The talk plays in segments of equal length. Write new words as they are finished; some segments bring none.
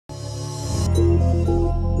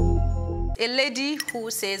A lady who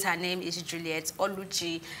says her name is Juliet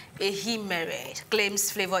Oluchi Ehimere claims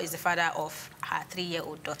Flavour is the father of her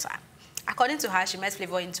 3-year-old daughter. According to her, she met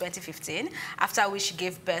Flavour in 2015, after which she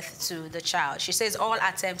gave birth to the child. She says all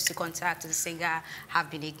attempts to contact the singer have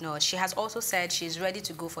been ignored. She has also said she is ready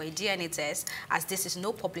to go for a DNA test, as this is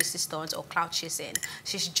no publicity stunt or clout chasing.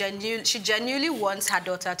 She genuinely wants her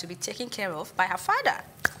daughter to be taken care of by her father.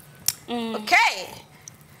 Okay.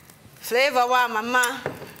 Flavour, mama.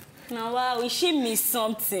 Now, wow, she missed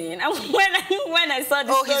something. When I saw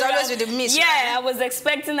this, he's always with the miss. Yeah, right? I was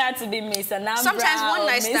expecting her to be miss, and now sometimes one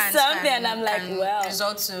night stand something, and I'm like, well,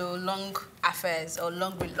 result to long affairs or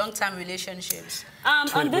long-term relationships.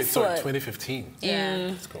 On this one, 2015.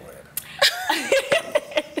 Yeah. Let's go ahead.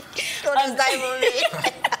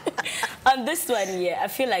 On this one, yeah, I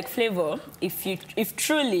feel like Flavour, if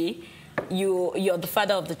truly you're the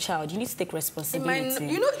father of the child, you need to take responsibility.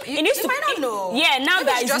 You might not know. Yeah, now maybe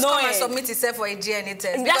that you is just knowing. come and submit yourself for a DNA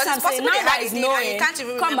test. That's because what I'm saying. Now that is knowing, and you can't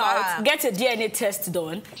even come remember out, her. get a DNA test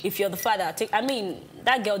done. If you're the father, I mean,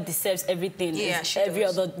 that girl deserves everything every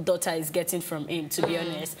other daughter is getting from him, to be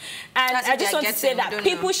honest. And I just want to say that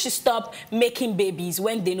people should stop making babies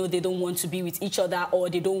when they know they don't want to be with each other, or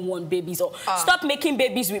they don't want babies, or stop making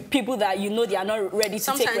babies with people that you know they are not ready to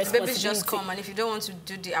take responsibility. Sometimes babies just come, and if you don't want to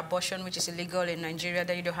do the abortion, which is illegal in Nigeria,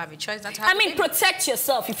 then you don't have a choice not to have a baby. Protect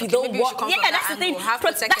yourself if you don't want. Yeah, that's the thing.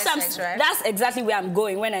 That's exactly where I'm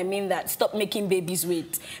going when I mean that. Stop making babies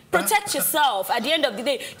with. Protect yourself. At the end of the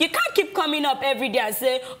day, you can't keep coming up every day and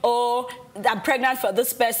say, oh, I'm pregnant for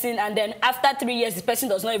this person, and then after 3 years, the person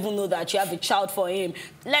does not even know that you have a child for him.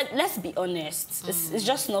 Let's be honest. It's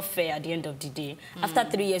just not fair at the end of the day. After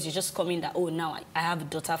 3 years, you just come in that, oh, now I have a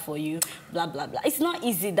daughter for you, blah, blah, blah. It's not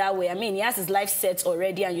easy that way. I mean, he has his life set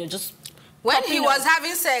already, and you're just... When he was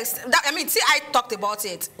having sex, I talked about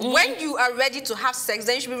it. When you are ready to have sex,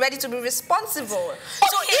 then you should be ready to be responsible. Okay.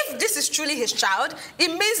 So if this is truly his child, it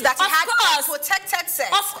means that he had protected sex.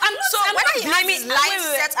 Whether he has his life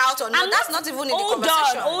set out or not, that's not even in the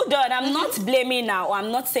conversation. Hold on. I'm not blaming her.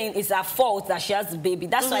 I'm not saying it's her fault that she has the baby.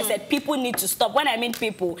 That's why I said people need to stop. When I mean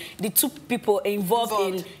people, the two people involved.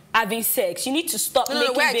 In having sex, you need to stop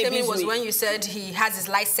making where babies. I came in was when you said he has his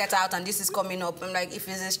life set out and this is coming up. I'm like, if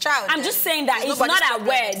it's his child, I'm just saying that he's not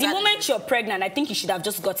aware. The moment you're pregnant, I think you should have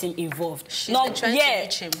just got him involved. She's been trying to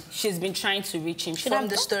reach him. She's been trying to reach him. From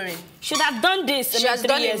the story. Should have done this. She has 3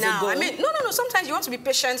 done years it now. ago. I mean, no. Sometimes you want to be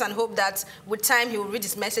patient and hope that with time he will read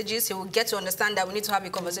his messages, he will get to understand that we need to have a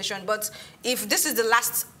conversation. But if this is the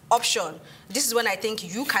last option, this is when I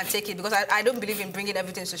think you can take it, because I don't believe in bringing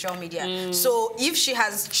everything to social media. So if she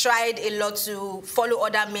has tried a lot to follow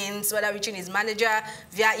other means, whether reaching his manager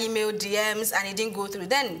via email, DMs, and it didn't go through,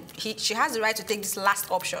 then she has the right to take this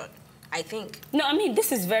last option, I think. No, I mean,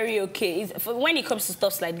 this is very okay. When it comes to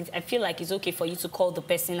stuff like this, I feel like it's okay for you to call the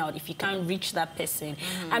person out if you can't reach that person.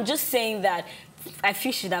 I'm just saying that I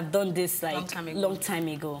feel she should have done this like long time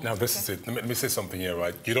ago. Now, this is it. Let me say something here,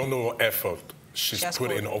 right? You don't know what effort she's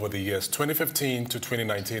put in over the years. 2015 to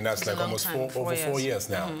 2019, that's like almost over 4 years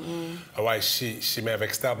now. All right, she may have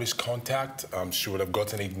established contact. She would have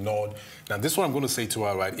gotten ignored. Now, this is what I'm going to say to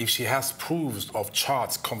her, right? If she has proofs of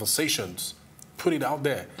chats, conversations, put it out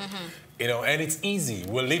there. You know, and it's easy.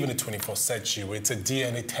 We're living in the 21st century. It's a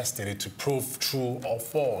DNA test in it to prove true or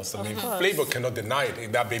false. I mean, Flavour cannot deny it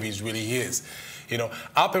if that baby is really his. You know,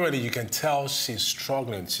 apparently you can tell she's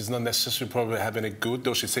struggling. She's not necessarily probably having it good,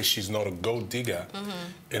 though she says she's not a gold digger.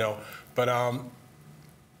 You know, but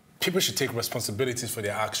people should take responsibilities for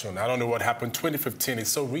their action. I don't know what happened. 2015 is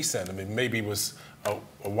so recent. I mean, maybe it was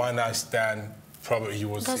a one-night stand. Probably he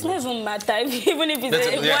was... Does not even matter, even if it's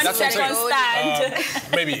a 1 second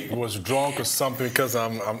stand. Maybe he was drunk or something, because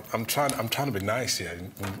I'm trying to be nice here,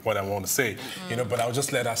 what I want to say, you know. But I'll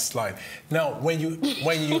just let that slide. Now, when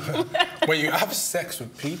you have sex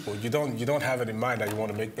with people, you don't have it in mind that you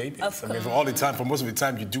want to make babies. I mean, for most of the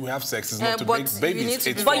time, you do have sex. It's not to make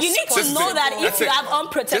babies. But you need to know that if you have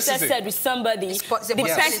unprotected sex with somebody,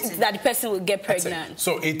 the person will get pregnant.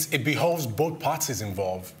 So it behoves both parties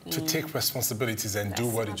involved to take responsibility and do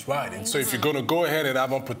what is right. And so if you're going to go ahead and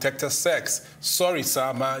have unprotected sex, sorry,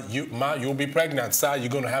 sir, you'll be pregnant, sir, you're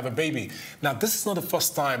going to have a baby. Now, this is not the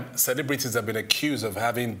first time celebrities have been accused of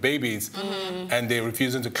having babies and they're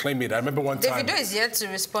refusing to claim it. I remember one time... Davido is yet to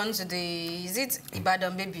respond to the... Is it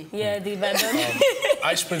Ibadan baby? Yeah, the Ibadan.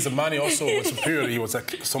 Ice Prince Amani also was a period. He was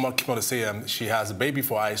like, someone came on to say she has a baby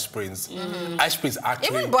for Ice Prince. Ice Prince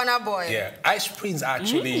actually... Even Burna Boy. Yeah, Ice Prince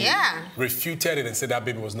actually refuted it and said that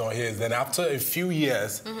baby was not his. Then after a few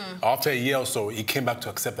years, after a year or so, he came back to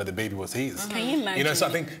accept that the baby was his. Can you imagine? You know, so I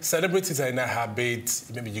think celebrities are in that habit.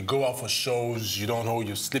 Maybe you go out for shows, you don't know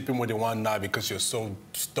you're sleeping with the one night because you're so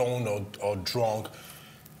stoned or drunk.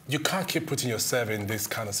 You can't keep putting yourself in this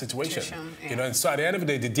kind of situation. Yeah. You know, and so at the end of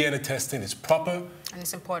the day, the DNA testing is proper. And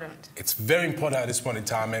it's important. It's very important at this point in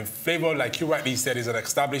time. And Flavour, like you rightly said, is an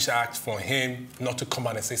established act for him not to come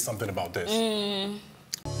out and say something about this.